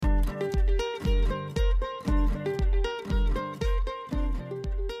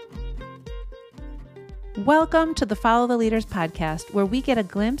Welcome to the Follow the Leaders podcast, where we get a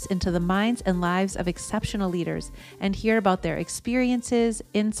glimpse into the minds and lives of exceptional leaders and hear about their experiences,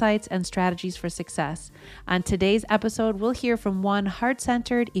 insights, and strategies for success. On today's episode, we'll hear from one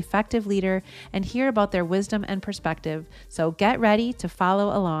heart-centered, effective leader and hear about their wisdom and perspective. So get ready to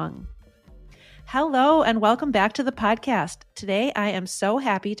follow along. Hello, and welcome back to the podcast. Today, I am so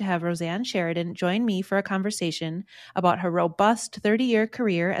happy to have Roseann Sheridan join me for a conversation about her robust 30-year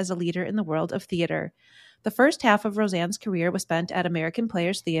career as a leader in the world of theater. The first half of Roseann's career was spent at American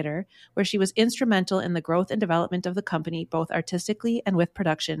Players Theater, where she was instrumental in the growth and development of the company, both artistically and with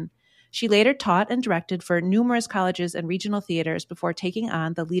production. She later taught and directed for numerous colleges and regional theaters before taking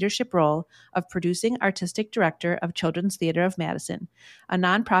on the leadership role of producing artistic director of Children's Theater of Madison, a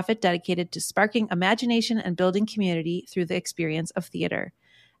nonprofit dedicated to sparking imagination and building community through the experience of theater.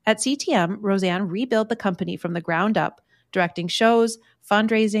 At CTM, Roseann rebuilt the company from the ground up, directing shows,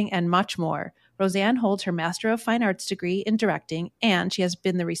 fundraising, and much more. Roseann holds her Master of Fine Arts degree in directing, and she has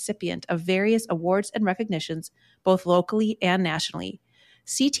been the recipient of various awards and recognitions, both locally and nationally.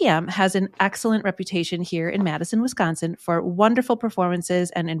 CTM has an excellent reputation here in Madison, Wisconsin for wonderful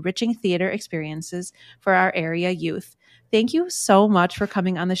performances and enriching theater experiences for our area youth. Thank you so much for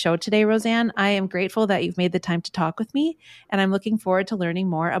coming on the show today, Roseann. I am grateful that you've made the time to talk with me, and I'm looking forward to learning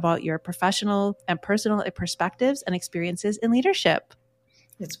more about your professional and personal perspectives and experiences in leadership.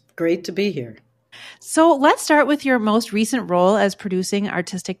 It's great to be here. So let's start with your most recent role as producing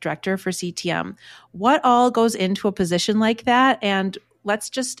artistic director for CTM. What all goes into a position like that? And let's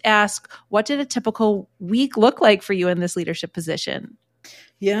just ask, what did a typical week look like for you in this leadership position?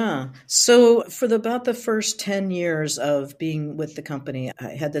 Yeah. So for about the first 10 years of being with the company, I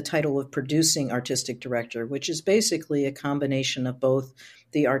had the title of producing artistic director, which is basically a combination of both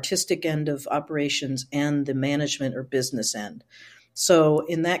the artistic end of operations and the management or business end. So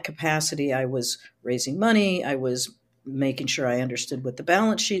in that capacity, I was raising money. I was making sure I understood what the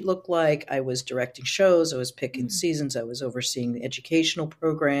balance sheet looked like. I was directing shows. I was picking seasons. I was overseeing the educational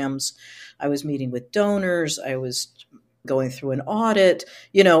programs. I was meeting with donors. I was going through an audit,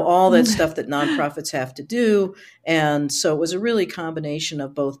 all that stuff that nonprofits have to do. And so it was a really combination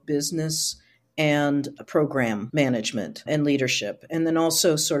of both business and program management and leadership, and then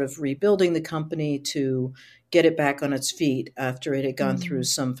also sort of rebuilding the company to get it back on its feet after it had gone through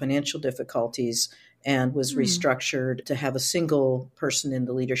some financial difficulties and was restructured to have a single person in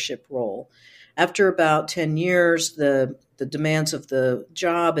the leadership role. After about 10 years, the demands of the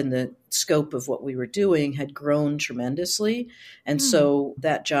job and the scope of what we were doing had grown tremendously. And so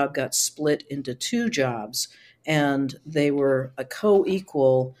that job got split into two jobs, and they were a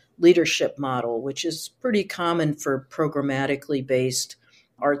co-equal leadership model, which is pretty common for programmatically based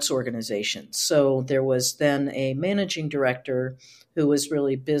arts organizations. So there was then a managing director who was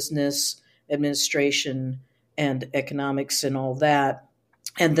really business, administration, and economics and all that.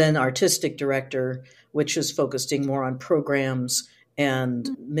 And then artistic director, which was focusing more on programs and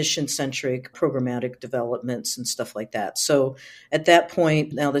mission-centric programmatic developments and stuff like that. So at that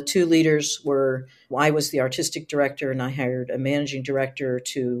point, now the two leaders were, I was the artistic director and I hired a managing director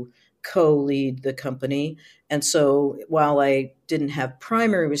to co-lead the company. And so while I didn't have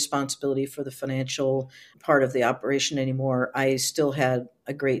primary responsibility for the financial part of the operation anymore, I still had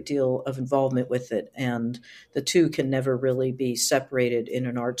a great deal of involvement with it. And the two can never really be separated in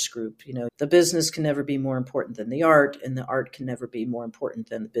an arts group. The business can never be more important than the art, and the art can never be more important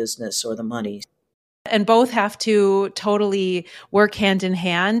than the business or the money. And both have to totally work hand in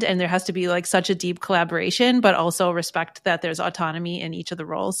hand, and there has to be like such a deep collaboration, but also respect that there's autonomy in each of the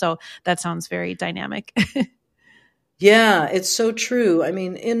roles. So that sounds very dynamic. Yeah, it's so true. I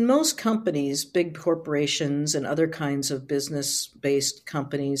mean, in most companies, big corporations and other kinds of business-based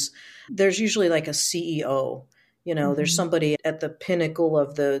companies, there's usually like a CEO. There's somebody at the pinnacle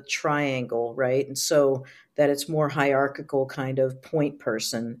of the triangle, right? And so that it's more hierarchical kind of point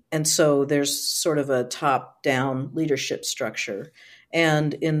person. And so there's sort of a top-down leadership structure.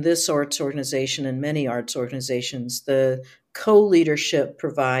 And in this arts organization and many arts organizations, the co-leadership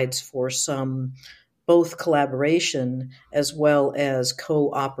provides for some both collaboration as well as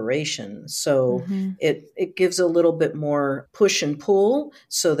cooperation. So it gives a little bit more push and pull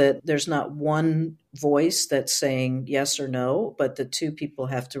so that there's not one voice that's saying yes or no, but the two people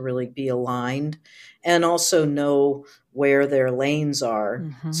have to really be aligned and also know where their lanes are.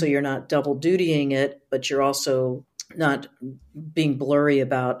 So you're not double dutying it, but you're also not being blurry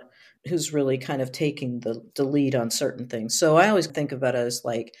about who's really kind of taking the lead on certain things. So I always think about it as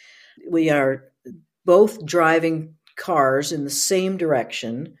like we are both driving cars in the same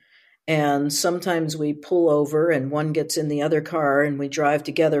direction, And sometimes we pull over and one gets in the other car and we drive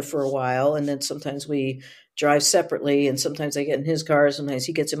together for a while. And then sometimes we drive separately, and sometimes I get in his car, sometimes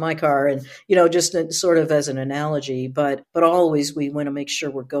he gets in my car, and just sort of as an analogy, but always we want to make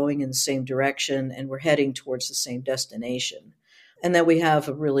sure we're going in the same direction and we're heading towards the same destination, and that we have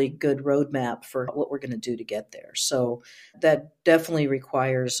a really good roadmap for what we're going to do to get there. So that definitely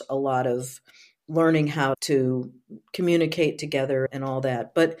requires a lot of learning how to communicate together and all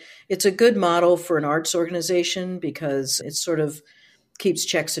that. But it's a good model for an arts organization because it sort of keeps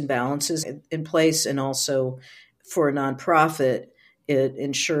checks and balances in place. And also for a nonprofit, it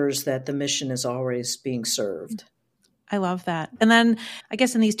ensures that the mission is always being served. I love that. And then I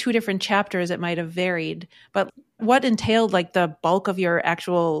guess in these two different chapters, it might have varied, but what entailed like the bulk of your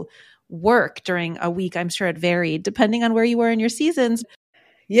actual work during a week? I'm sure it varied depending on where you were in your seasons.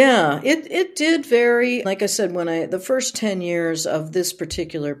 Yeah, it did vary. Like I said, the first 10 years of this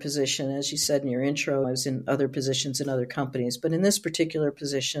particular position, as you said in your intro, I was in other positions in other companies, but in this particular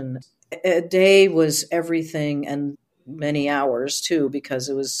position, a day was everything, and many hours too, because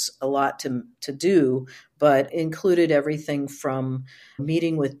it was a lot to do, but included everything from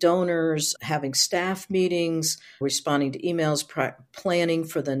meeting with donors, having staff meetings, responding to emails, planning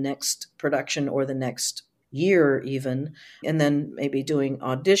for the next production or the next year even, and then maybe doing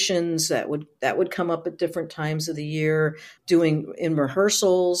auditions that would come up at different times of the year, doing in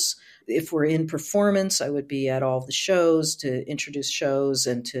rehearsals. If we're in performance, I would be at all the shows to introduce shows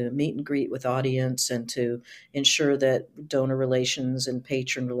and to meet and greet with audience and to ensure that donor relations and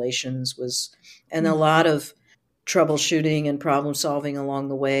patron relations and a lot of troubleshooting and problem solving along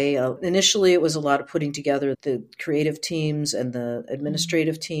the way. Initially, it was a lot of putting together the creative teams and the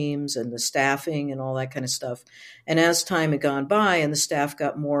administrative teams and the staffing and all that kind of stuff. And as time had gone by and the staff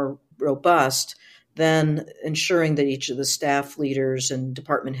got more robust, then ensuring that each of the staff leaders and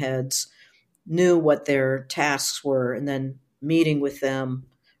department heads knew what their tasks were, and then meeting with them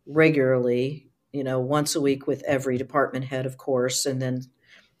regularly, once a week with every department head, of course, and then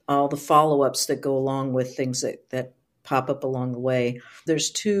all the follow-ups that go along with things that pop up along the way. There's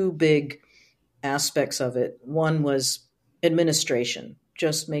two big aspects of it. One was administration,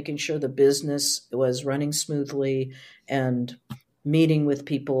 just making sure the business was running smoothly and meeting with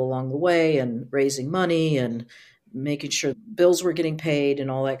people along the way and raising money and making sure bills were getting paid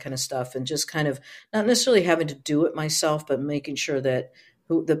and all that kind of stuff, and just kind of not necessarily having to do it myself, but making sure that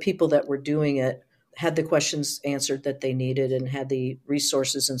the people that were doing it had the questions answered that they needed and had the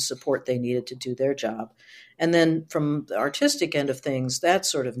resources and support they needed to do their job. And then from the artistic end of things, that's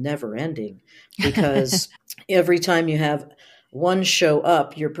sort of never ending, because every time you have one show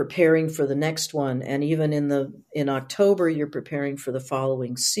up, you're preparing for the next one. And even in October, you're preparing for the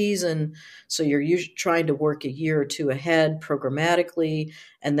following season. So you're usually trying to work a year or two ahead programmatically.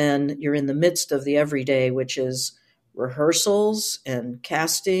 And then you're in the midst of the everyday, which is rehearsals and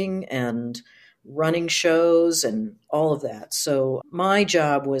casting and running shows and all of that. So my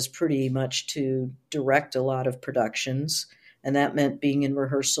job was pretty much to direct a lot of productions, and that meant being in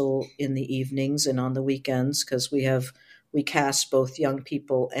rehearsal in the evenings and on the weekends, because we cast both young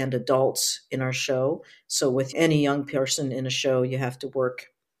people and adults in our show. So with any young person in a show, you have to work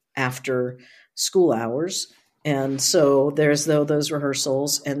after school hours. And so there's those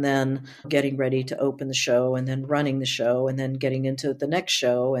rehearsals, and then getting ready to open the show, and then running the show, and then getting into the next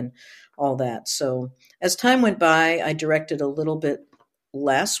show and all that. So as time went by, I directed a little bit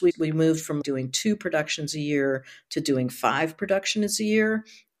less. We moved from doing 2 productions a year to doing 5 productions a year.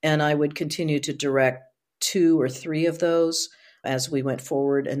 And I would continue to direct 2 or 3 of those as we went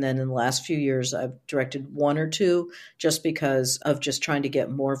forward. And then in the last few years, I've directed 1 or 2, just because of just trying to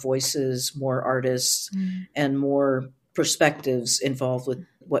get more voices, more artists, and more perspectives involved with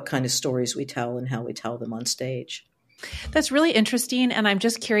what kind of stories we tell and how we tell them on stage. That's really interesting. And I'm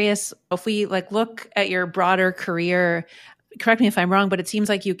just curious, if we look at your broader career, correct me if I'm wrong, but it seems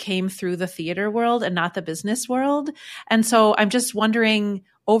like you came through the theater world and not the business world. And so I'm just wondering,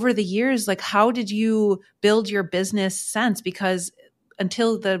 over the years, how did you build your business sense? Because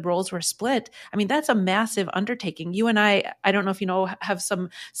until the roles were split, I mean, that's a massive undertaking. You and I don't know if you know, have some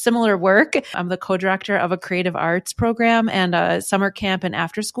similar work. I'm the co-director of a creative arts program and a summer camp and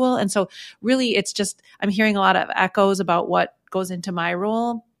after school. And so really it's just, I'm hearing a lot of echoes about what goes into my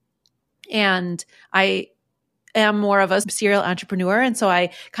role. And I am more of a serial entrepreneur. And so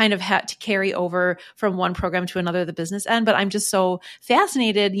I kind of had to carry over from one program to another, the business end. But I'm just so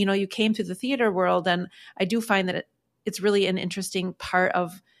fascinated, you came through the theater world. And I do find that it's really an interesting part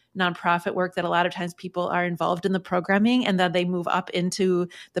of nonprofit work that a lot of times people are involved in the programming and then they move up into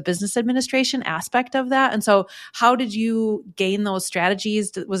the business administration aspect of that. And so how did you gain those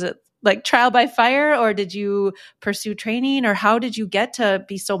strategies? Was it like trial by fire, or did you pursue training, or how did you get to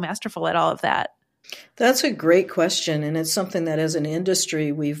be so masterful at all of that? That's a great question, and it's something that as an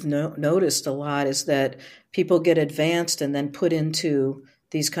industry we've noticed a lot, is that people get advanced and then put into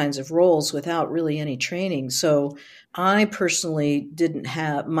these kinds of roles without really any training. So I personally didn't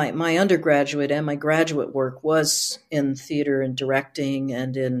have my undergraduate and my graduate work was in theater and directing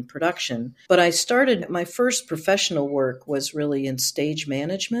and in production. But I started my first professional work was really in stage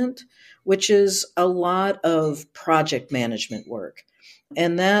management, which is a lot of project management work.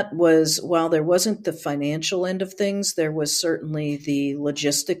 And that was, while there wasn't the financial end of things, there was certainly the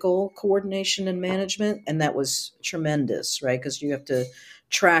logistical coordination and management. And that was tremendous, right? Because you have to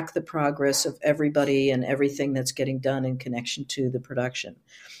track the progress of everybody and everything that's getting done in connection to the production.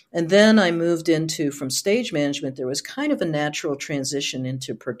 And then I moved into, from stage management, there was kind of a natural transition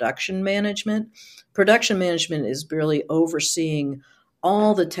into production management. Production management is really overseeing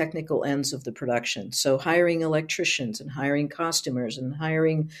all the technical ends of the production. So hiring electricians and hiring costumers and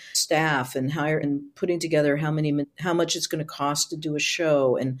hiring staff and putting together how much it's going to cost to do a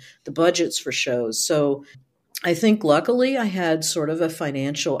show and the budgets for shows. So I think luckily I had sort of a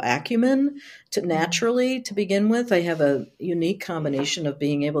financial acumen to naturally to begin with. I have a unique combination of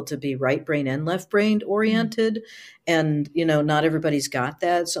being able to be right brain and left brain oriented. And, not everybody's got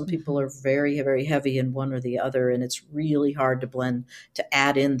that. Some people are very, very heavy in one or the other, and it's really hard to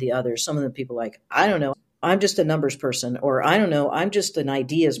add in the other. Some of the people like, I don't know, I'm just a numbers person, or I don't know, I'm just an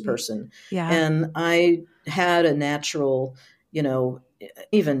ideas person. Yeah. And I had a natural,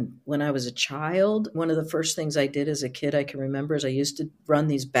 even when I was a child, one of the first things I did as a kid I can remember is I used to run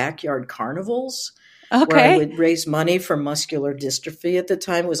these backyard carnivals where I would raise money for muscular dystrophy. At the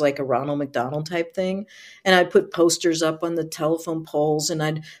time, it was like a Ronald McDonald type thing. And I'd put posters up on the telephone poles, and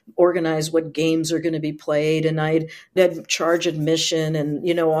I'd organize what games are going to be played, and I'd charge admission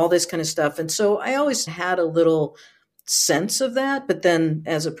and, all this kind of stuff. And so I always had a little sense of that. But then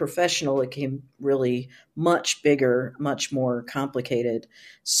as a professional, it became really much bigger, much more complicated.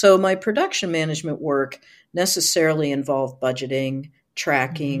 So my production management work necessarily involved budgeting,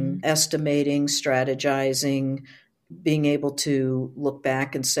 tracking, estimating, strategizing, being able to look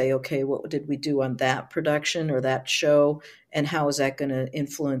back and say, okay, what did we do on that production or that show? And how is that going to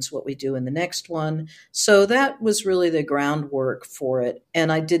influence what we do in the next one? So that was really the groundwork for it. And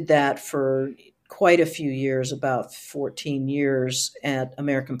I did that for quite a few years, about 14 years at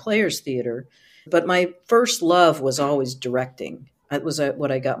American Players Theater. But my first love was always directing. That was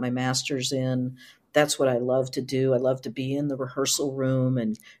what I got my master's in. That's what I love to do. I love to be in the rehearsal room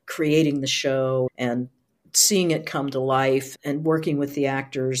and creating the show and seeing it come to life and working with the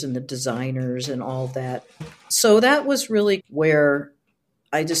actors and the designers and all that. So that was really where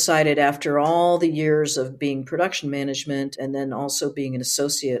I decided, after all the years of being production management and then also being an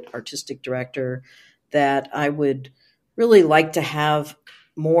associate artistic director, that I would really like to have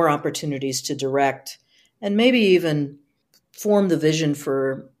more opportunities to direct and maybe even form the vision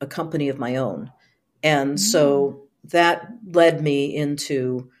for a company of my own. And so that led me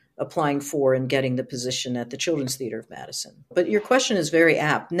into applying for and getting the position at the Children's Theater of Madison. But your question is very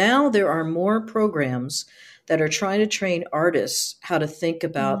apt. Now there are more programs that are trying to train artists how to think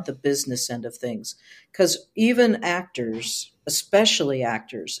about the business end of things. Because even actors, especially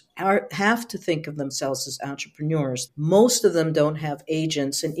actors, have to think of themselves as entrepreneurs. Most of them don't have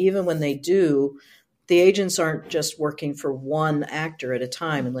agents. And even when they do, the agents aren't just working for one actor at a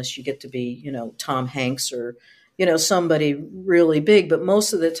time, unless you get to be, Tom Hanks or, somebody really big. But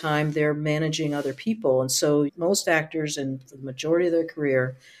most of the time they're managing other people. And so most actors, and for the majority of their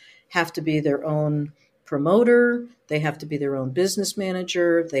career, have to be their own promoter. They have to be their own business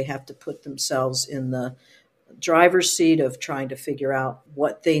manager. They have to put themselves in the driver's seat of trying to figure out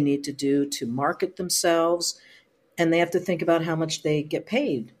what they need to do to market themselves. And they have to think about how much they get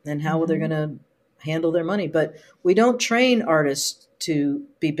paid and how they're going to handle their money. But we don't train artists to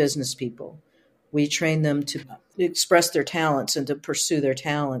be business people. We train them to express their talents and to pursue their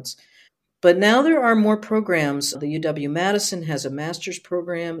talents. But now there are more programs. The UW-Madison has a master's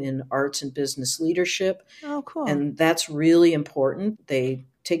program in arts and business leadership. Oh, cool. And that's really important. They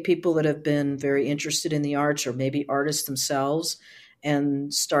take people that have been very interested in the arts or maybe artists themselves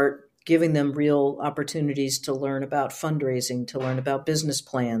and start giving them real opportunities to learn about fundraising, to learn about business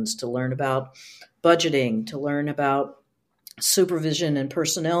plans, to learn about budgeting, to learn about supervision and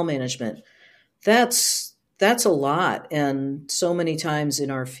personnel management. That's a lot. And so many times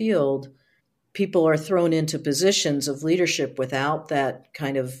in our field, people are thrown into positions of leadership without that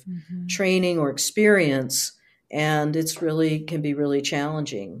kind of training or experience, and it's really can be really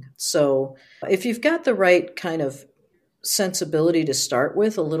challenging. So if you've got the right kind of sensibility to start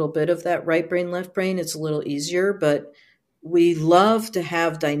with, a little bit of that right brain, left brain, it's a little easier. But we love to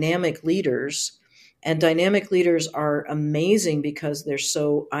have dynamic leaders, and dynamic leaders are amazing because they're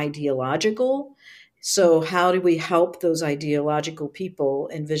so ideological. So how do we help those ideological people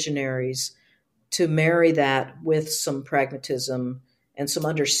and visionaries to marry that with some pragmatism and some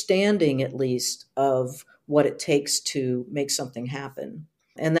understanding, at least, of what it takes to make something happen?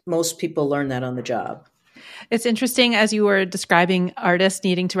 And most people learn that on the job. It's interesting as you were describing artists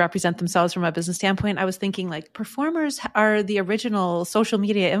needing to represent themselves from a business standpoint. I was thinking like performers are the original social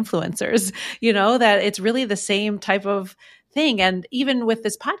media influencers, that it's really the same type of thing. And even with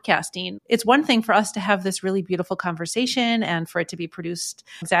this podcasting, it's one thing for us to have this really beautiful conversation and for it to be produced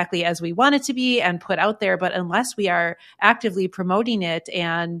exactly as we want it to be and put out there. But unless we are actively promoting it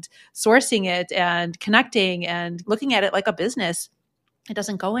and sourcing it and connecting and looking at it like a business, it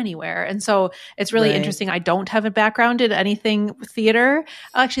doesn't go anywhere. And so it's really interesting. I don't have a background in anything theater.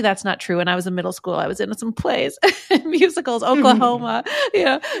 Actually, that's not true. When I was in middle school, I was in some plays, musicals, Oklahoma,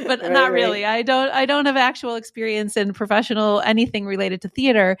 but not really. I don't have actual experience in professional anything related to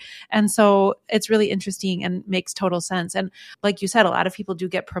theater. And so it's really interesting and makes total sense. And like you said, a lot of people do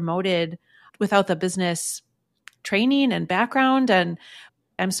get promoted without the business training and background. And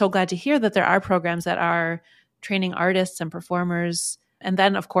I'm so glad to hear that there are programs that are training artists and performers. And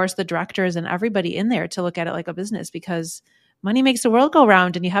then, of course, the directors and everybody in there to look at it like a business, because money makes the world go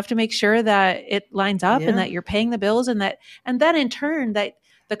round, and you have to make sure that it lines up and that you're paying the bills, and then in turn that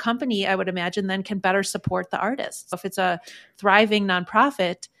the company, I would imagine, then can better support the artists. If it's a thriving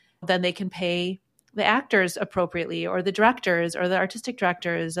nonprofit, then they can pay the actors appropriately, or the directors or the artistic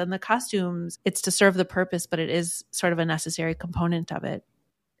directors and the costumes. It's to serve the purpose, but it is sort of a necessary component of it.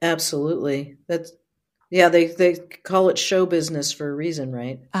 Absolutely. They call it show business for a reason,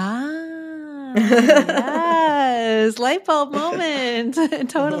 right? Yes. Light bulb moment.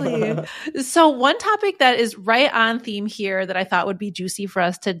 Totally. So one topic that is right on theme here that I thought would be juicy for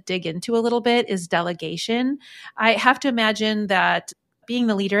us to dig into a little bit is delegation. I have to imagine that being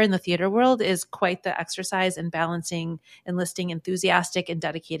the leader in the theater world is quite the exercise in balancing enlisting enthusiastic and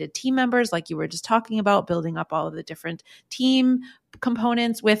dedicated team members, like you were just talking about, building up all of the different team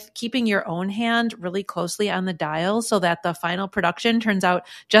components with keeping your own hand really closely on the dial so that the final production turns out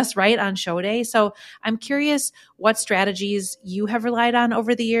just right on show day. So I'm curious what strategies you have relied on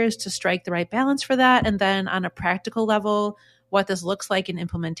over the years to strike the right balance for that. And then on a practical level, what this looks like in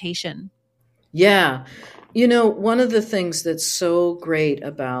implementation. Yeah. One of the things that's so great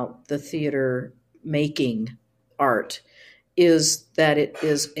about the theater making art is that it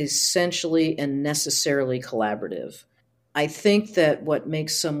is essentially and necessarily collaborative. I think that what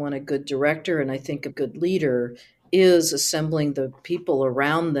makes someone a good director, and I think a good leader, is assembling the people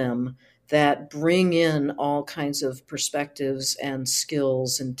around them that bring in all kinds of perspectives and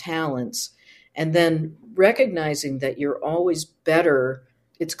skills and talents, and then recognizing that you're always better.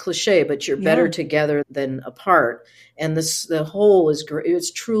 It's cliche, but you're better together than apart. And the whole is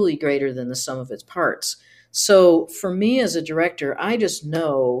it's truly greater than the sum of its parts. So for me as a director, I just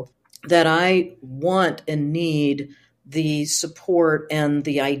know that I want and need the support and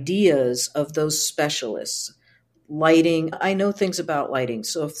the ideas of those specialists. Lighting, I know things about lighting.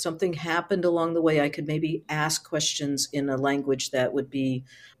 So if something happened along the way, I could maybe ask questions in a language that would be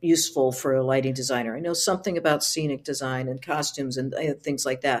useful for a lighting designer. I know something about scenic design and costumes and things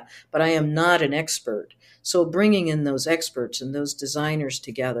like that, but I am not an expert. So bringing in those experts and those designers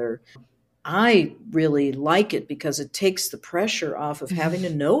together, I really like it because it takes the pressure off of having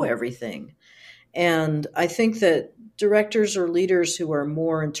to know everything. And I think that directors or leaders who are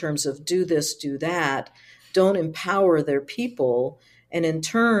more in terms of do this, do that, don't empower their people. And in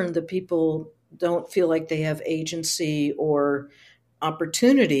turn, the people don't feel like they have agency or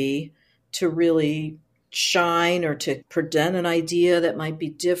opportunity to really shine or to present an idea that might be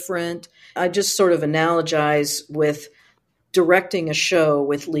different. I just sort of analogize with directing a show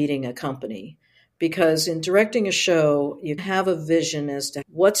with leading a company. Because in directing a show, you have a vision as to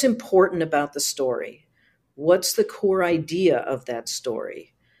what's important about the story. What's the core idea of that story?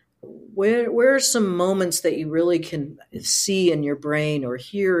 Where are some moments that you really can see in your brain or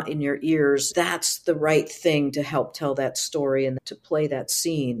hear in your ears? That's the right thing to help tell that story and to play that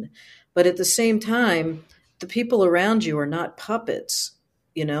scene. But at the same time, the people around you are not puppets.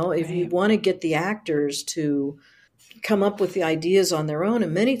 If you want to get the actors to come up with the ideas on their own,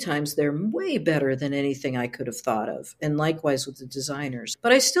 and many times they're way better than anything I could have thought of. And likewise with the designers.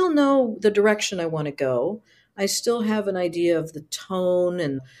 But I still know the direction I want to go. I still have an idea of the tone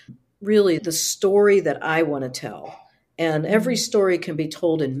and really the story that I want to tell. And every story can be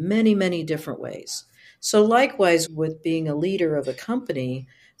told in many, many different ways. So likewise with being a leader of a company,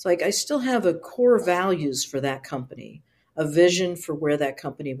 it's like I still have a core values for that company, a vision for where that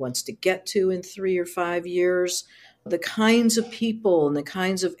company wants to get to in 3 or 5 years, the kinds of people and the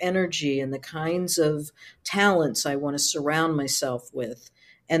kinds of energy and the kinds of talents I want to surround myself with,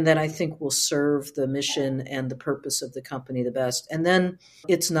 and that I think will serve the mission and the purpose of the company the best. And then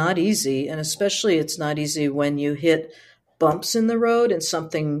it's not easy, and especially it's not easy when you hit bumps in the road and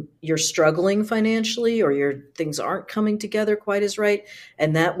something you're struggling financially or your things aren't coming together quite as right.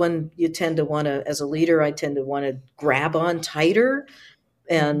 And that one you tend to want to, as a leader, I tend to want to grab on tighter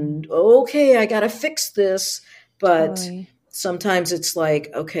and okay, I got to fix this. But Totally. sometimes it's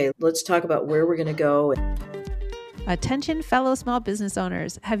like, okay, let's talk about where we're going to go. Attention, fellow small business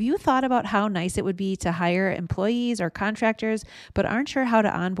owners. Have you thought about how nice it would be to hire employees or contractors, but aren't sure how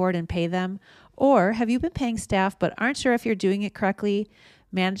to onboard and pay them? Or have you been paying staff, but aren't sure if you're doing it correctly?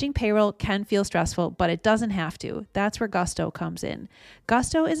 Managing payroll can feel stressful, but it doesn't have to. That's where Gusto comes in.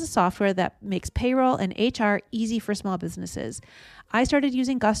 Gusto is a software that makes payroll and HR easy for small businesses. I started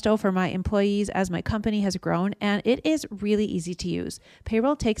using Gusto for my employees as my company has grown, and it is really easy to use.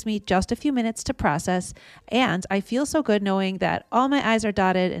 Payroll takes me just a few minutes to process, and I feel so good knowing that all my I's are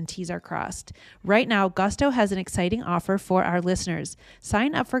dotted and T's are crossed. Right now, Gusto has an exciting offer for our listeners.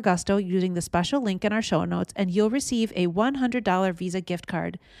 Sign up for Gusto using the special link in our show notes, and you'll receive a $100 Visa gift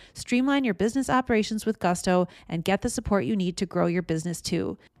card. Streamline your business operations with Gusto and get the support you need to grow your business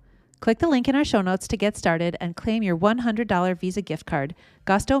too. Click the link in our show notes to get started and claim your $100 Visa gift card.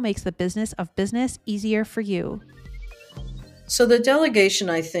 Gusto makes the business of business easier for you. So the delegation,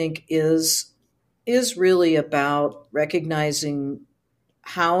 I think, is really about recognizing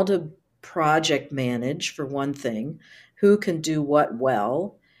how to project manage, for one thing, who can do what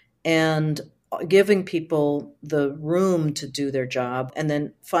well, and giving people the room to do their job, and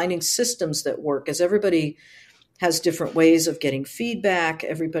then finding systems that work, as everybody has different ways of getting feedback.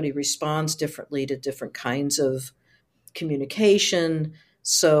 Everybody responds differently to different kinds of communication.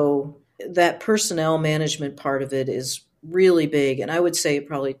 So that personnel management part of it is really big. And I would say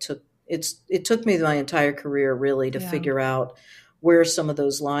it took me my entire career really to figure out where some of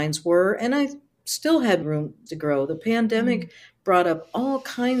those lines were. And I still had room to grow. The pandemic brought up all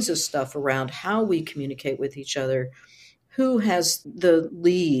kinds of stuff around how we communicate with each other, who has the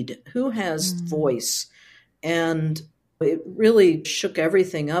lead, who has voice. And it really shook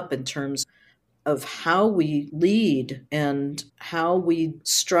everything up in terms of how we lead and how we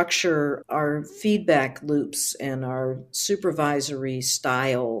structure our feedback loops and our supervisory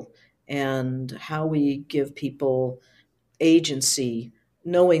style and how we give people agency,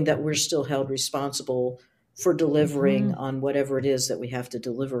 knowing that we're still held responsible for delivering on whatever it is that we have to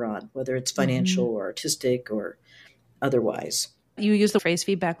deliver on, whether it's financial or artistic or otherwise. You use the phrase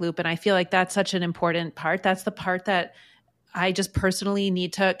feedback loop, and I feel like that's such an important part. That's the part that I just personally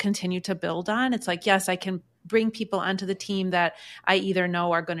need to continue to build on. It's like, yes, I can bring people onto the team that I either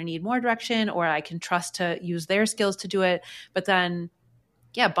know are going to need more direction or I can trust to use their skills to do it. But then,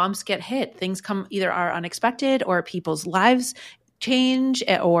 bumps get hit. Things come either are unexpected or people's lives change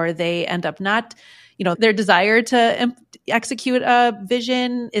or they end up not, their desire to execute a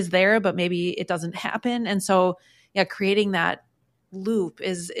vision is there, but maybe it doesn't happen. And so, creating that loop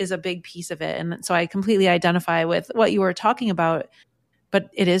is a big piece of it. And so I completely identify with what you were talking about, but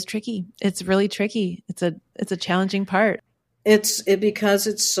it is tricky. It's really tricky. It's a challenging part. Because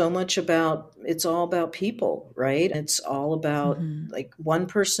it's all about people, right? It's all about like one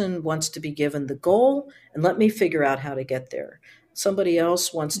person wants to be given the goal and let me figure out how to get there. Somebody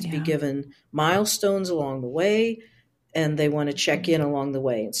else wants to be given milestones along the way and they want to check in along the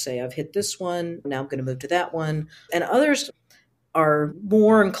way and say, I've hit this one, now I'm going to move to that one. And others are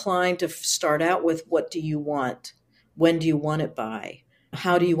more inclined to start out with, what do you want? When do you want it by?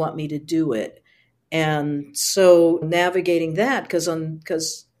 How do you want me to do it? And so navigating that,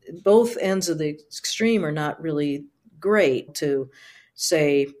 because both ends of the extreme are not really great, to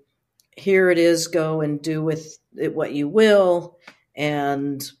say, here it is, go and do with it what you will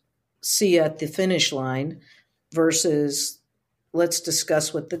and see you at the finish line, versus let's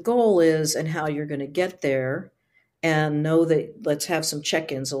discuss what the goal is and how you're going to get there, and know that let's have some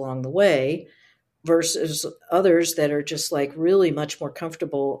check-ins along the way, versus others that are just like really much more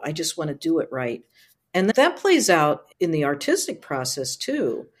comfortable. I just want to do it right. And that plays out in the artistic process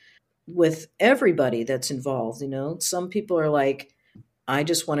too. with everybody that's involved. Some people are like, I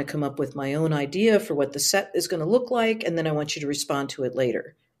just want to come up with my own idea for what the set is going to look like, and then I want you to respond to it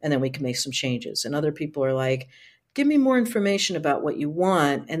later, and then we can make some changes. And other people are like, give me more information about what you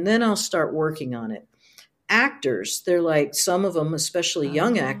want, and then I'll start working on it. Actors, they're like, some of them, especially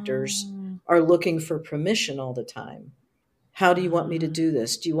young actors, are looking for permission all the time. How do you want me to do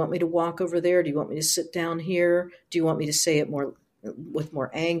this? Do you want me to walk over there? Do you want me to sit down here? Do you want me to say it more with more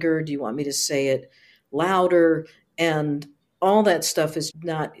anger? Do you want me to say it louder? And all that stuff is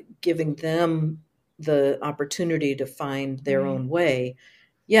not giving them the opportunity to find their own way.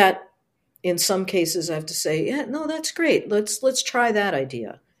 Yet, in some cases, I have to say, yeah, no, that's great. Let's try that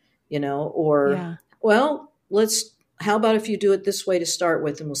idea, or, well, how about if you do it this way to start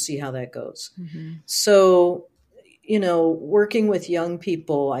with, and we'll see how that goes. So, working with young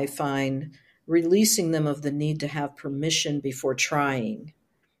people, I find releasing them of the need to have permission before trying,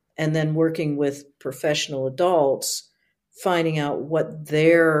 and then working with professional adults, finding out what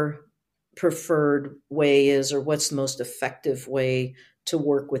their preferred way is or what's the most effective way to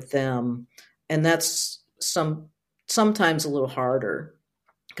work with them. And that's sometimes a little harder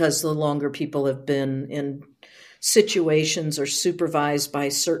because the longer people have been in situations or supervised by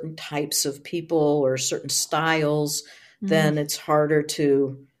certain types of people or certain styles, then it's harder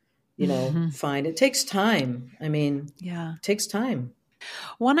to, find. It takes time. It takes time.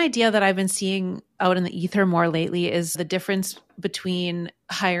 One idea that I've been seeing out in the ether more lately is the difference between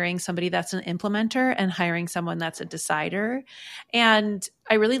hiring somebody that's an implementer and hiring someone that's a decider. And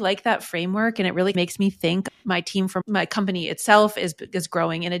I really like that framework. And it really makes me think my team from my company itself is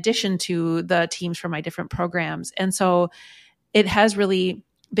growing in addition to the teams from my different programs. And so it has really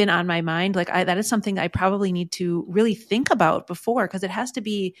been on my mind. That is something I probably need to really think about before, because it has to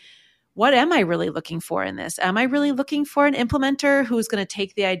be, what am I really looking for in this? Am I really looking for an implementer who's going to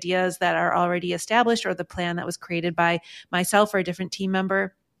take the ideas that are already established or the plan that was created by myself or a different team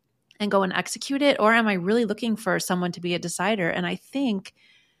member and go and execute it? Or am I really looking for someone to be a decider? And I think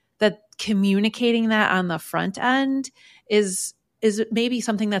that communicating that on the front end is maybe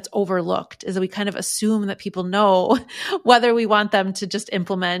something that's overlooked, is that we kind of assume that people know whether we want them to just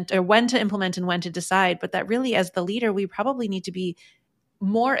implement or when to implement and when to decide. But that really, as the leader, we probably need to be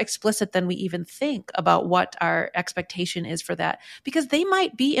more explicit than we even think about what our expectation is for that, because they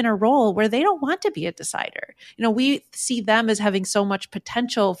might be in a role where they don't want to be a decider. We see them as having so much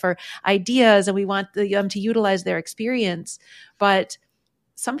potential for ideas and we want them to utilize their experience, but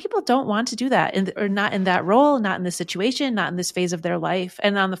some people don't want to do that or not in that role, not in this situation, not in this phase of their life.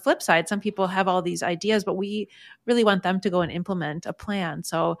 And on the flip side, some people have all these ideas, but we really want them to go and implement a plan.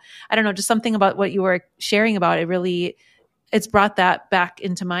 So I don't know, just something about what you were sharing about it it's brought that back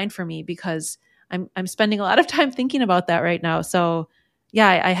into mind for me, because I'm spending a lot of time thinking about that right now. So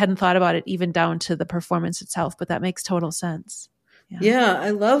yeah, I hadn't thought about it even down to the performance itself, but that makes total sense. Yeah, I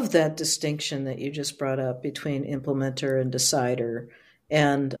love that distinction that you just brought up between implementer and decider.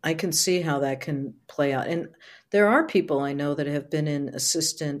 And I can see how that can play out. And there are people I know that have been in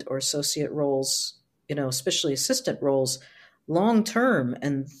assistant or associate roles, especially assistant roles, long term,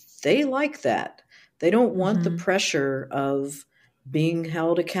 and they like that. They don't want the pressure of being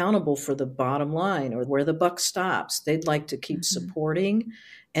held accountable for the bottom line or where the buck stops. They'd like to keep supporting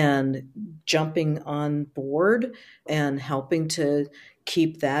and jumping on board and helping to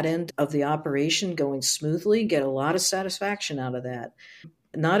keep that end of the operation going smoothly, get a lot of satisfaction out of that.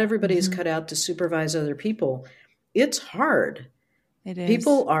 Not everybody is cut out to supervise other people. It's hard. It is.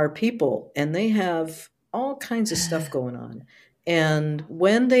 People are people, and they have all kinds of stuff going on. And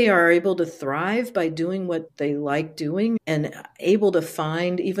when they are able to thrive by doing what they like doing and able to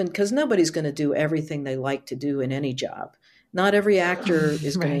find, even because nobody's going to do everything they like to do in any job. Not every actor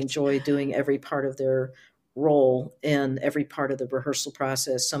is going to enjoy doing every part of their role and every part of the rehearsal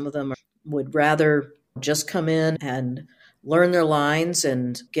process. Some of them would rather just come in and learn their lines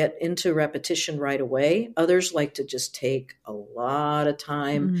and get into repetition right away. Others like to just take a lot of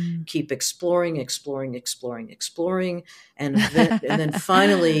time, keep exploring, and then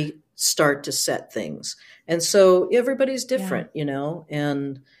finally start to set things. And so everybody's different,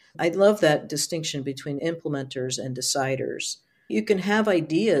 and I love that distinction between implementers and deciders. You can have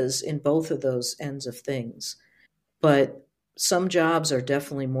ideas in both of those ends of things, but some jobs are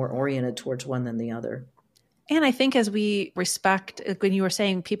definitely more oriented towards one than the other. And I think as we respect, when you were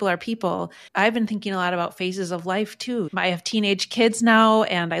saying people are people, I've been thinking a lot about phases of life too. I have teenage kids now,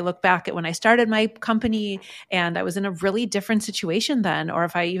 and I look back at when I started my company and I was in a really different situation then, or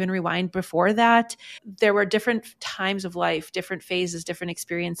if I even rewind before that, there were different times of life, different phases, different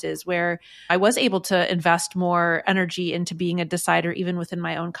experiences where I was able to invest more energy into being a decider, even within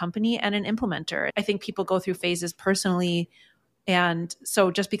my own company, and an implementer. I think people go through phases personally. And so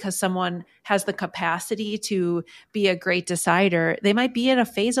just because someone has the capacity to be a great decider, they might be in a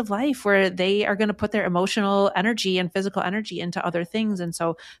phase of life where they are going to put their emotional energy and physical energy into other things. And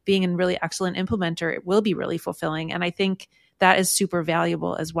so being a really excellent implementer, it will be really fulfilling. And I think that is super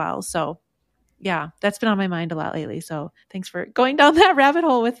valuable as well. So yeah, that's been on my mind a lot lately. So thanks for going down that rabbit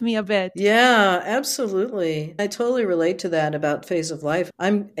hole with me a bit. Yeah, absolutely. I totally relate to that about phase of life.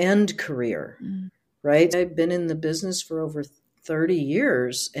 I'm end career, right? I've been in the business for over 30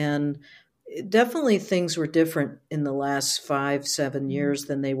 years, and definitely things were different in the last 5-7 years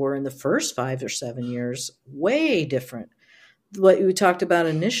than they were in the first 5 or 7 years. Way different. What you talked about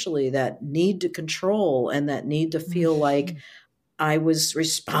initially, that need to control and that need to feel like I was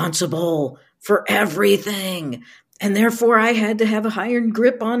responsible for everything, and therefore I had to have a iron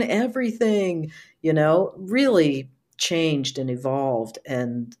grip on everything, really changed and evolved.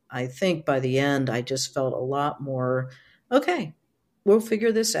 And I think by the end, I just felt a lot more, okay, we'll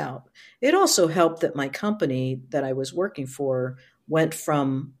figure this out. It also helped that my company that I was working for went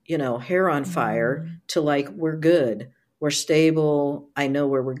from, hair on fire to like, we're good. We're stable. I know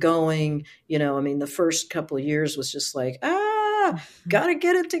where we're going. The first couple of years was just like, got to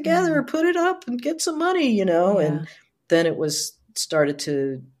get it together, put it up and get some money, and then it was started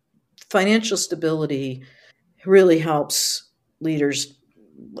to, financial stability really helps leaders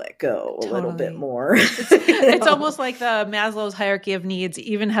let go a little bit more. It's almost like the Maslow's hierarchy of needs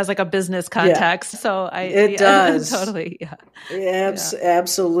even has like a business context. So it does. Totally.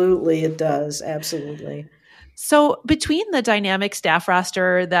 Absolutely. It does. Absolutely. So between the dynamic staff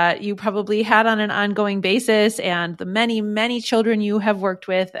roster that you probably had on an ongoing basis and the many, many children you have worked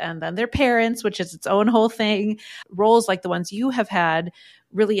with, and then their parents, which is its own whole thing, roles like the ones you have had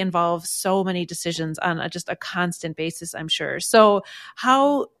really involve so many decisions on just a constant basis, I'm sure. So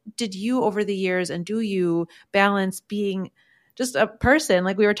how did you over the years, and do you balance being just a person,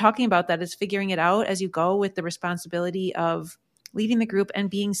 like we were talking about, that is figuring it out as you go, with the responsibility of leading the group and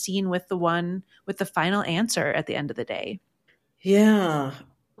being seen with the one with the final answer at the end of the day? Yeah.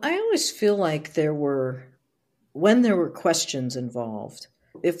 I always feel like when there were questions involved,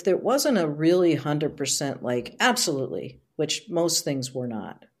 if there wasn't a really 100% like, absolutely, which most things were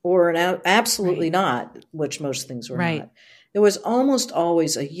not, or an absolutely not, which most things were not, there was almost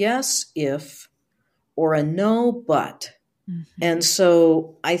always a yes, if, or a no, but. And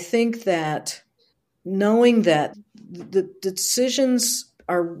so I think that knowing that the decisions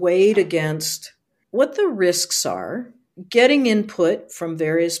are weighed against what the risks are, getting input from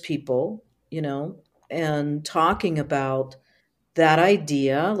various people, and talking about that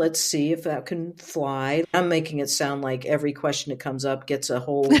idea. Let's see if that can fly. I'm making it sound like every question that comes up gets a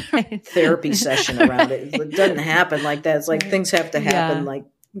whole therapy session around it. It doesn't happen like that. It's like things have to happen like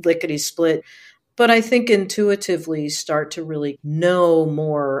lickety split. But I think intuitively start to really know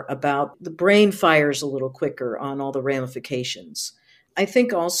more about the brain fires a little quicker on all the ramifications. I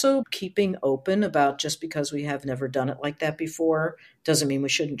think also keeping open about, just because we have never done it like that before doesn't mean we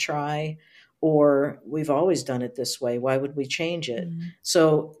shouldn't try, or we've always done it this way. Why would we change it?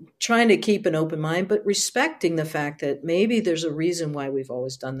 So trying to keep an open mind, but respecting the fact that maybe there's a reason why we've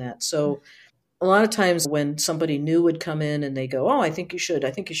always done that. So a lot of times when somebody new would come in and they go, oh, I think you should,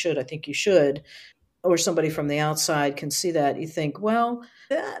 I think you should, I think you should, or somebody from the outside can see that, you think, well,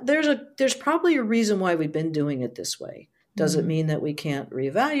 there's probably a reason why we've been doing it this way. Does it mean that we can't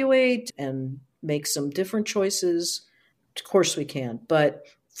reevaluate and make some different choices? Of course we can. But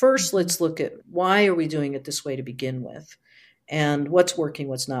first, let's look at why are we doing it this way to begin with, and what's working,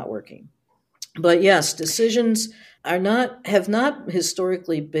 what's not working. But yes, decisions have not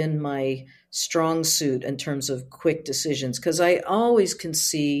historically been my strong suit in terms of quick decisions, because I always can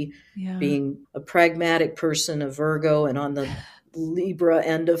see being a pragmatic person, a Virgo, and on the Libra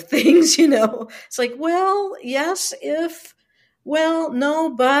end of things, it's like, well, yes, if, well, no,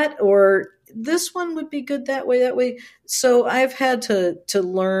 but, or this one would be good that way. So I've had to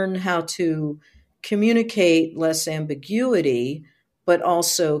learn how to communicate less ambiguity, but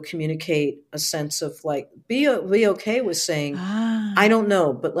also communicate a sense of like, be okay with saying, I don't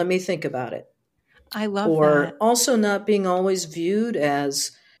know, but let me think about it. I love or that. also not being always viewed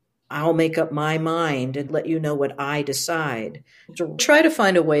as I'll make up my mind and let you know what I decide. To try to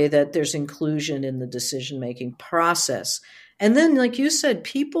find a way that there's inclusion in the decision-making process. And then, like you said,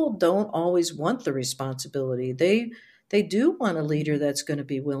 people don't always want the responsibility. They do want a leader that's going to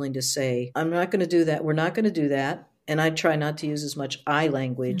be willing to say, I'm not going to do that. We're not going to do that. And I try not to use as much I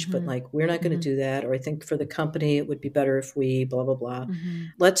language, but like, we're not going to do that. Or I think for the company, it would be better if we blah, blah, blah.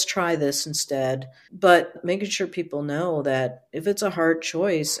 Let's try this instead. But making sure people know that if it's a hard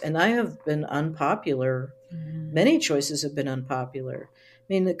choice, and I have been unpopular, many choices have been unpopular. I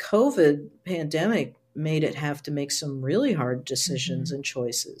mean, the COVID pandemic made it have to make some really hard decisions and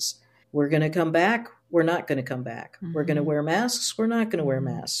choices. We're going to come back. We're not going to come back. We're going to wear masks. We're not going to wear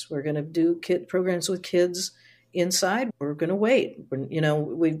masks. We're going to do programs with kids inside. We're going to wait.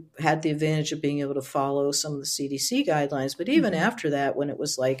 We've had the advantage of being able to follow some of the CDC guidelines. But even after that, when it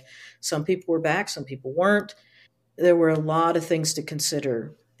was like some people were back, some people weren't, there were a lot of things to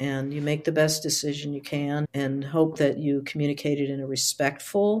consider. And you make the best decision you can and hope that you communicate it in a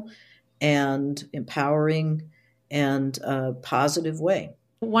respectful and empowering and positive way.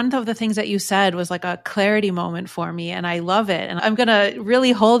 One of the things that you said was like a clarity moment for me, and I love it. And I'm going to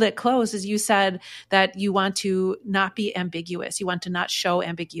really hold it close, as you said that you want to not be ambiguous. You want to not show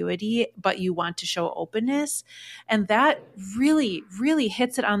ambiguity, but you want to show openness. And that really, really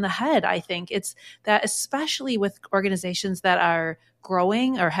hits it on the head. I think it's that, especially with organizations that are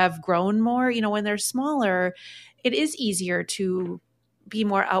growing or have grown more, when they're smaller, it is easier to be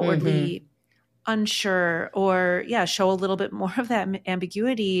more outwardly unsure or show a little bit more of that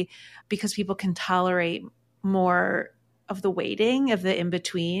ambiguity because people can tolerate more of the waiting, of the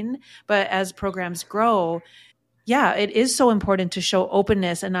in-between. But as programs grow, it is so important to show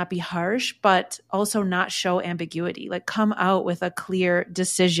openness and not be harsh, but also not show ambiguity. Like, come out with a clear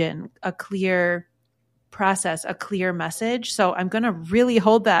decision, a clear process, a clear message. So I'm going to really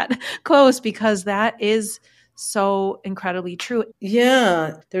hold that close because that is so incredibly true.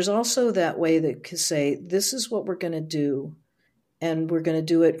 Yeah. There's also that way that can say, this is what we're going to do. And we're going to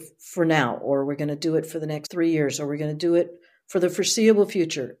do it for now, or we're going to do it for the next 3 years, or we're going to do it for the foreseeable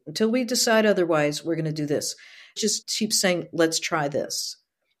future. Until we decide otherwise, we're going to do this. Just keep saying, let's try this.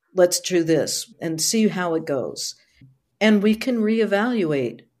 Let's do this and see how it goes. And we can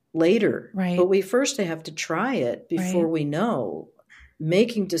reevaluate later. Right. But we first have to try it before we know.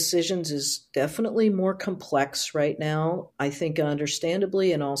 Making decisions is definitely more complex right now, I think,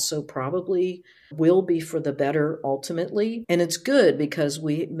 understandably, and also probably will be for the better ultimately. And it's good because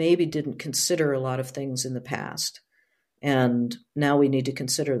we maybe didn't consider a lot of things in the past, and now we need to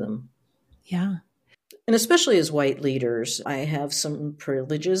consider them. Yeah. And especially as white leaders, I have some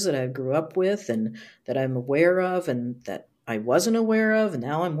privileges that I grew up with and that I'm aware of and that I wasn't aware of, and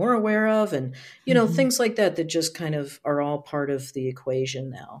now I'm more aware of, and, things like that just kind of are all part of the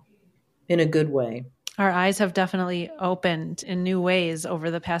equation now in a good way. Our eyes have definitely opened in new ways over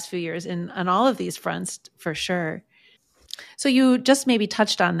the past few years on all of these fronts, for sure. So you just maybe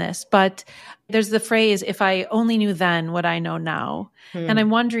touched on this, but there's the phrase, if I only knew then what I know now. And I'm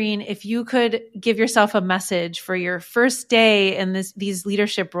wondering if you could give yourself a message for your first day in these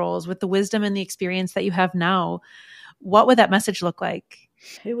leadership roles with the wisdom and the experience that you have now. What would that message look like?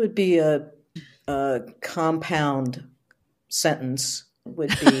 It would be a compound sentence.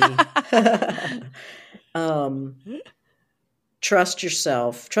 Would be trust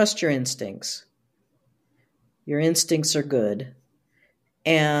yourself, trust your instincts. Your instincts are good,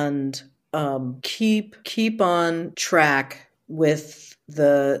 and keep on track with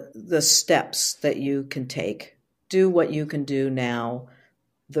the steps that you can take. Do what you can do now.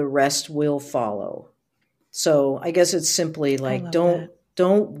 The rest will follow. So I guess it's simply like,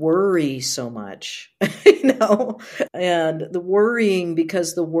 don't worry so much, and the worrying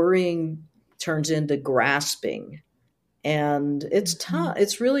turns into grasping, and it's tough.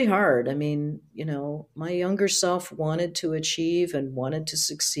 It's really hard. I mean, my younger self wanted to achieve and wanted to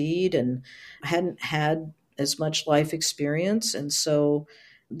succeed, and I hadn't had as much life experience. And so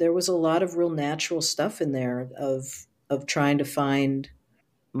there was a lot of real natural stuff in there of trying to find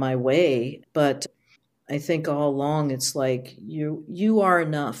my way. But I think all along it's like you are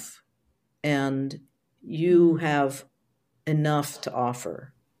enough, and you have enough to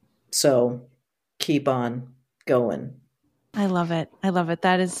offer. So keep on going. I love it. I love it.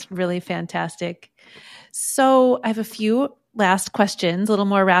 That is really fantastic. So I have a few last questions, a little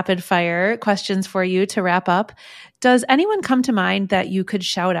more rapid fire questions for you to wrap up. Does anyone come to mind that you could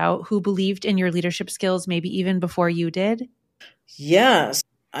shout out who believed in your leadership skills maybe even before you did? Yes.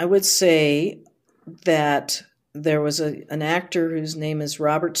 I would say that there was an actor whose name is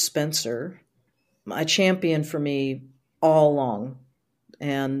Robert Spencer, a champion for me all along.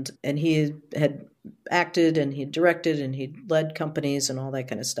 and he had acted and he directed and he led companies and all that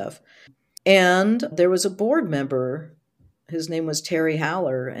kind of stuff. And there was a board member. His name was Terry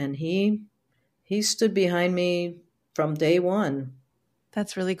Haller, and he stood behind me from day one.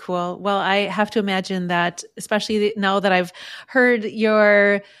 That's really cool. Well, I have to imagine that, especially now that I've heard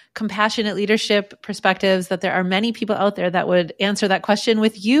your compassionate leadership perspectives, that there are many people out there that would answer that question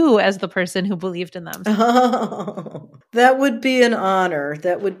with you as the person who believed in them. Oh, that would be an honor.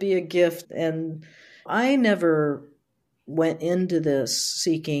 That would be a gift. And I never went into this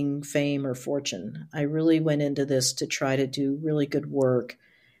seeking fame or fortune. I really went into this to try to do really good work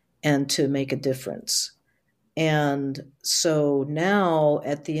and to make a difference. And so now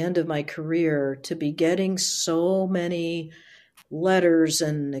at the end of my career, to be getting so many letters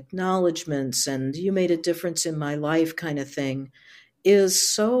and acknowledgments and you made a difference in my life kind of thing is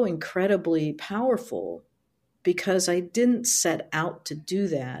so incredibly powerful, because I didn't set out to do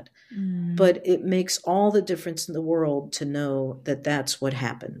that. But it makes all the difference in the world to know that that's what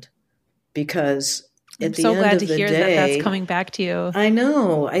happened. Because at the end of the day, I'm so glad to hear that that's coming back to you. I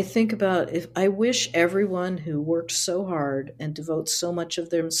know. I think about I wish everyone who worked so hard and devotes so much of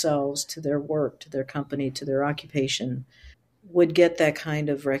themselves to their work, to their company, to their occupation, would get that kind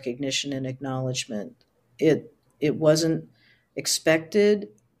of recognition and acknowledgement. It wasn't expected,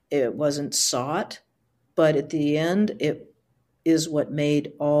 it wasn't sought, but at the end, it is what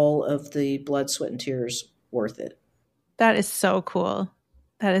made all of the blood, sweat, and tears worth it. That is so cool.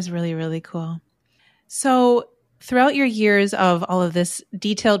 That is really, really cool. So throughout your years of all of this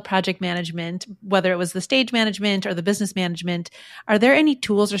detailed project management, whether it was the stage management or the business management, are there any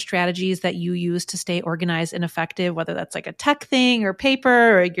tools or strategies that you use to stay organized and effective, whether that's like a tech thing or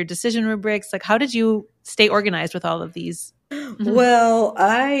paper or your decision rubrics? Like, how did you stay organized with all of these? Well,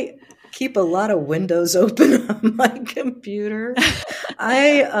 I keep a lot of windows open on my computer.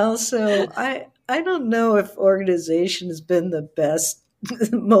 I don't know if organization has been the best,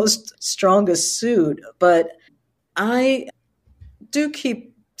 most strongest suit, but I do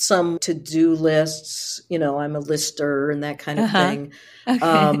keep some to-do lists. I'm a lister and that kind of thing.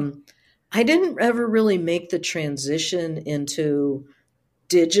 Okay. I didn't ever really make the transition into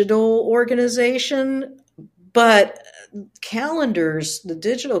digital organization, but calendars, the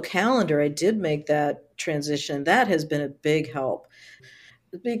digital calendar, I did make that transition. That has been a big help,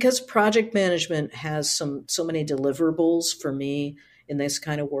 because project management has so many deliverables for me in this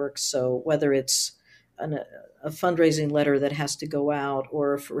kind of work. So whether it's a fundraising letter that has to go out,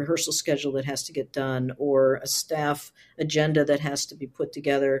 or a rehearsal schedule that has to get done, or a staff agenda that has to be put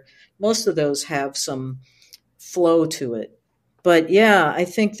together, most of those have some flow to it. But yeah, I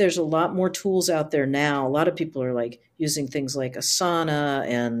think there's a lot more tools out there now. A lot of people are like using things like Asana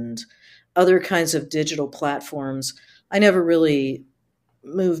and other kinds of digital platforms. I never really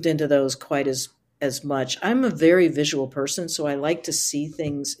moved into those quite as much. I'm a very visual person, so I like to see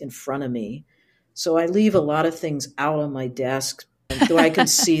things in front of me. So I leave a lot of things out on my desk so I can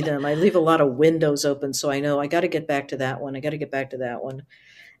see them. I leave a lot of windows open so I know I got to get back to that one. I got to get back to that one.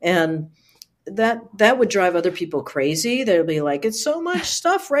 And that would drive other people crazy. They'll be like, it's so much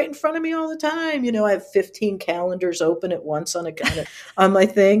stuff right in front of me all the time. I have 15 calendars open at once on on my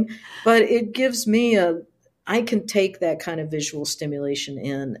thing. But it gives me I can take that kind of visual stimulation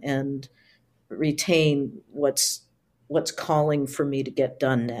in and retain what's calling for me to get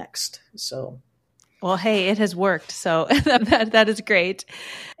done next. So, well, hey, it has worked. So that is great.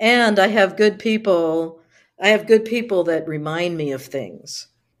 And I have good people. I have good people that remind me of things.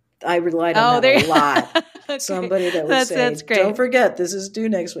 I relied on that a lot. Okay. Somebody that would say, that's great. Don't forget, this is due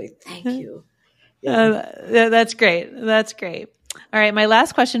next week. Thank you. Yeah. That's great. That's great. All right. My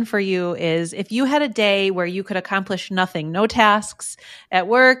last question for you is, if you had a day where you could accomplish nothing, no tasks at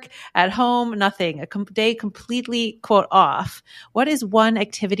work, at home, nothing, a day completely quote off, what is one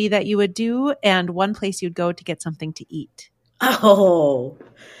activity that you would do and one place you'd go to get something to eat? Oh,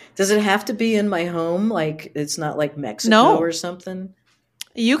 does it have to be in my home? Like, it's not like Mexico or something?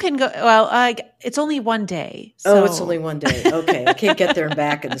 You can go. Well, it's only one day. So. Oh, it's only one day. Okay. I can't get there and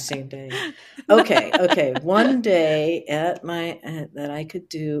back in the same day. Okay. One day that I could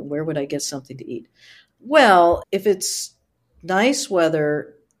do, where would I get something to eat? Well, if it's nice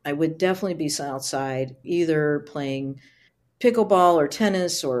weather, I would definitely be outside, either playing pickleball or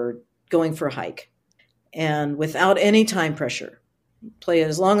tennis or going for a hike, and without any time pressure. Play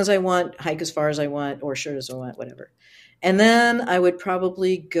as long as I want, hike as far as I want, or short as I want, whatever. And then I would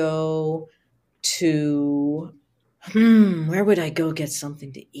probably go to, where would I go get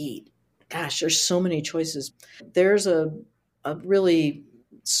something to eat? Gosh, there's so many choices. There's a really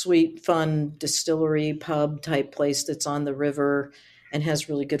sweet, fun distillery pub type place that's on the river. and has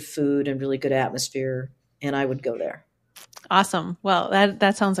really good food and really good atmosphere. And I would go there. Awesome. Well,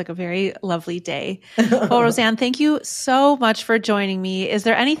 that sounds like a very lovely day. Well, Roseann, thank you so much for joining me. Is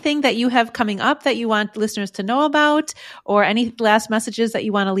there anything that you have coming up that you want listeners to know about, or any last messages that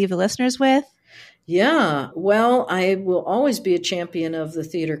you want to leave the listeners with? Yeah, well, I will always be a champion of the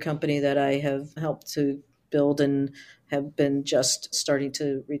theater company that I have helped to build and have been just starting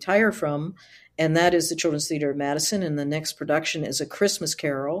to retire from. And that is the Children's Theater of Madison. And the next production is A Christmas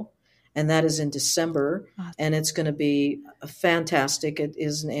Carol, and that is in December. Awesome. And it's going to be fantastic. It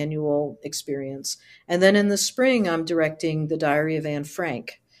is an annual experience. And then in the spring, I'm directing The Diary of Anne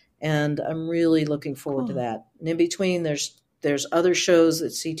Frank. And I'm really looking forward to that. And in between, there's other shows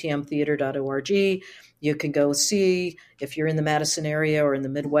at ctmtheater.org. You can go see if you're in the Madison area or in the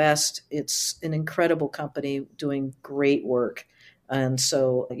Midwest. It's an incredible company doing great work. And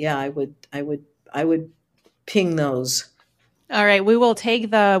so, yeah, I would ping those. All right. We will take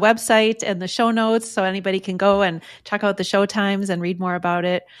the website and the show notes so anybody can go and check out the show times and read more about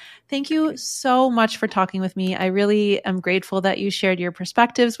it. Thank you so much for talking with me. I really am grateful that you shared your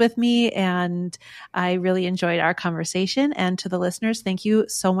perspectives with me, and I really enjoyed our conversation. And to the listeners, thank you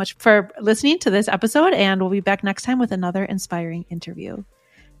so much for listening to this episode, and we'll be back next time with another inspiring interview.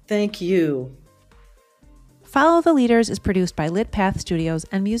 Thank you. Follow the Leaders is produced by Lit Path Studios,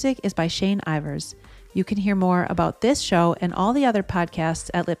 and music is by Shane Ivers. You can hear more about this show and all the other podcasts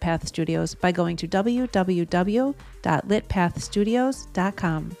at Lit Path Studios by going to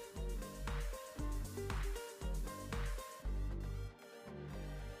www.litpathstudios.com.